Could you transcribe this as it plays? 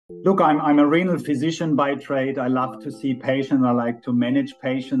Look, I'm a renal physician by trade. I love to see patients. I like to manage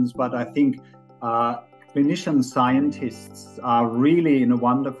patients, but I think uh, clinician scientists are really in a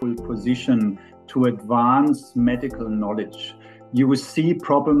wonderful position to advance medical knowledge. You see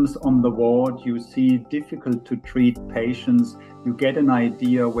problems on the ward, you see difficult to treat patients, you get an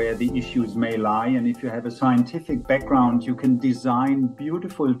idea where the issues may lie. And if you have a scientific background, you can design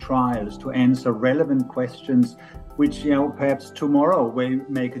beautiful trials to answer relevant questions which, perhaps tomorrow will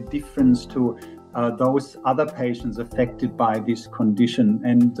make a difference to those other patients affected by this condition.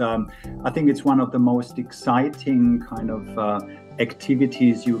 And I think it's one of the most exciting kind of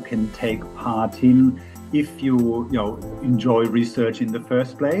activities you can take part in if you enjoy research in the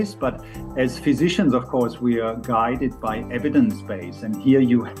first place. But as physicians, of course, we are guided by evidence-based, and here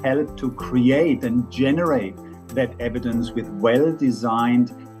you help to create and generate that evidence with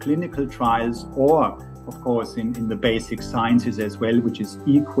well-designed clinical trials, or of course in the basic sciences as well, which is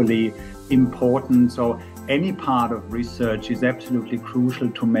equally important. So any part of research is absolutely crucial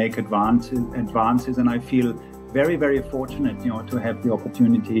to make advances, and I feel very, very fortunate, to have the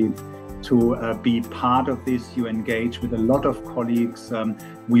opportunity to be part of this. You engage with a lot of colleagues.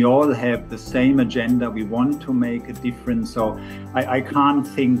 We all have the same agenda. We want to make a difference. So I can't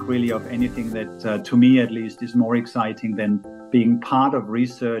think really of anything that, to me at least, is more exciting than being part of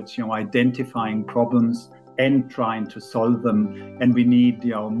research, identifying problems and trying to solve them. And we need,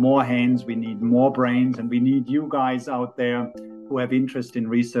 more hands, we need more brains, and we need you guys out there who have interest in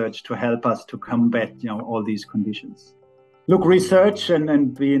research to help us to combat, all these conditions. Look, research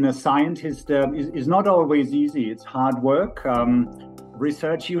and being a scientist is not always easy. It's hard work.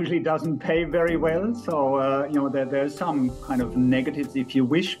 Research usually doesn't pay very well. So, there's some kind of negatives, if you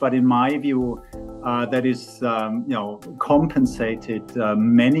wish, but in my view, that is, compensated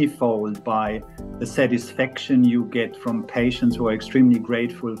manifold by the satisfaction you get from patients who are extremely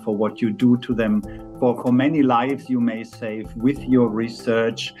grateful for what you do to them, for many lives you may save with your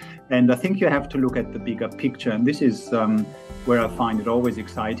research. And I think you have to look at the bigger picture. And this is where I find it always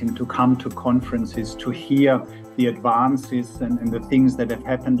exciting to come to conferences, to hear the advances and the things that have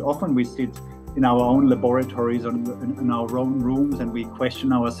happened. Often we sit in our own laboratories or in our own rooms and we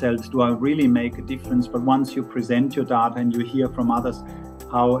question ourselves, do I really make a difference? But once you present your data and you hear from others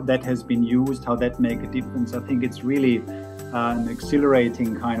how that has been used, how that make a difference, I think it's really an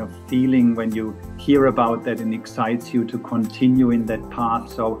exhilarating kind of feeling when you hear about that, and excites you to continue in that path.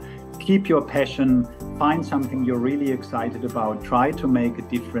 So keep your passion, find something you're really excited about, try to make a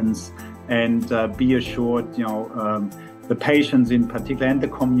difference, and be assured, the patients in particular and the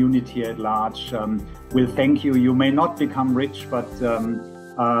community at large will thank you. You may not become rich, but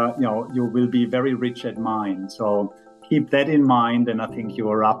you will be very rich at mind. So keep that in mind, and I think you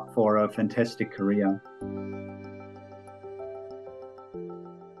are up for a fantastic career.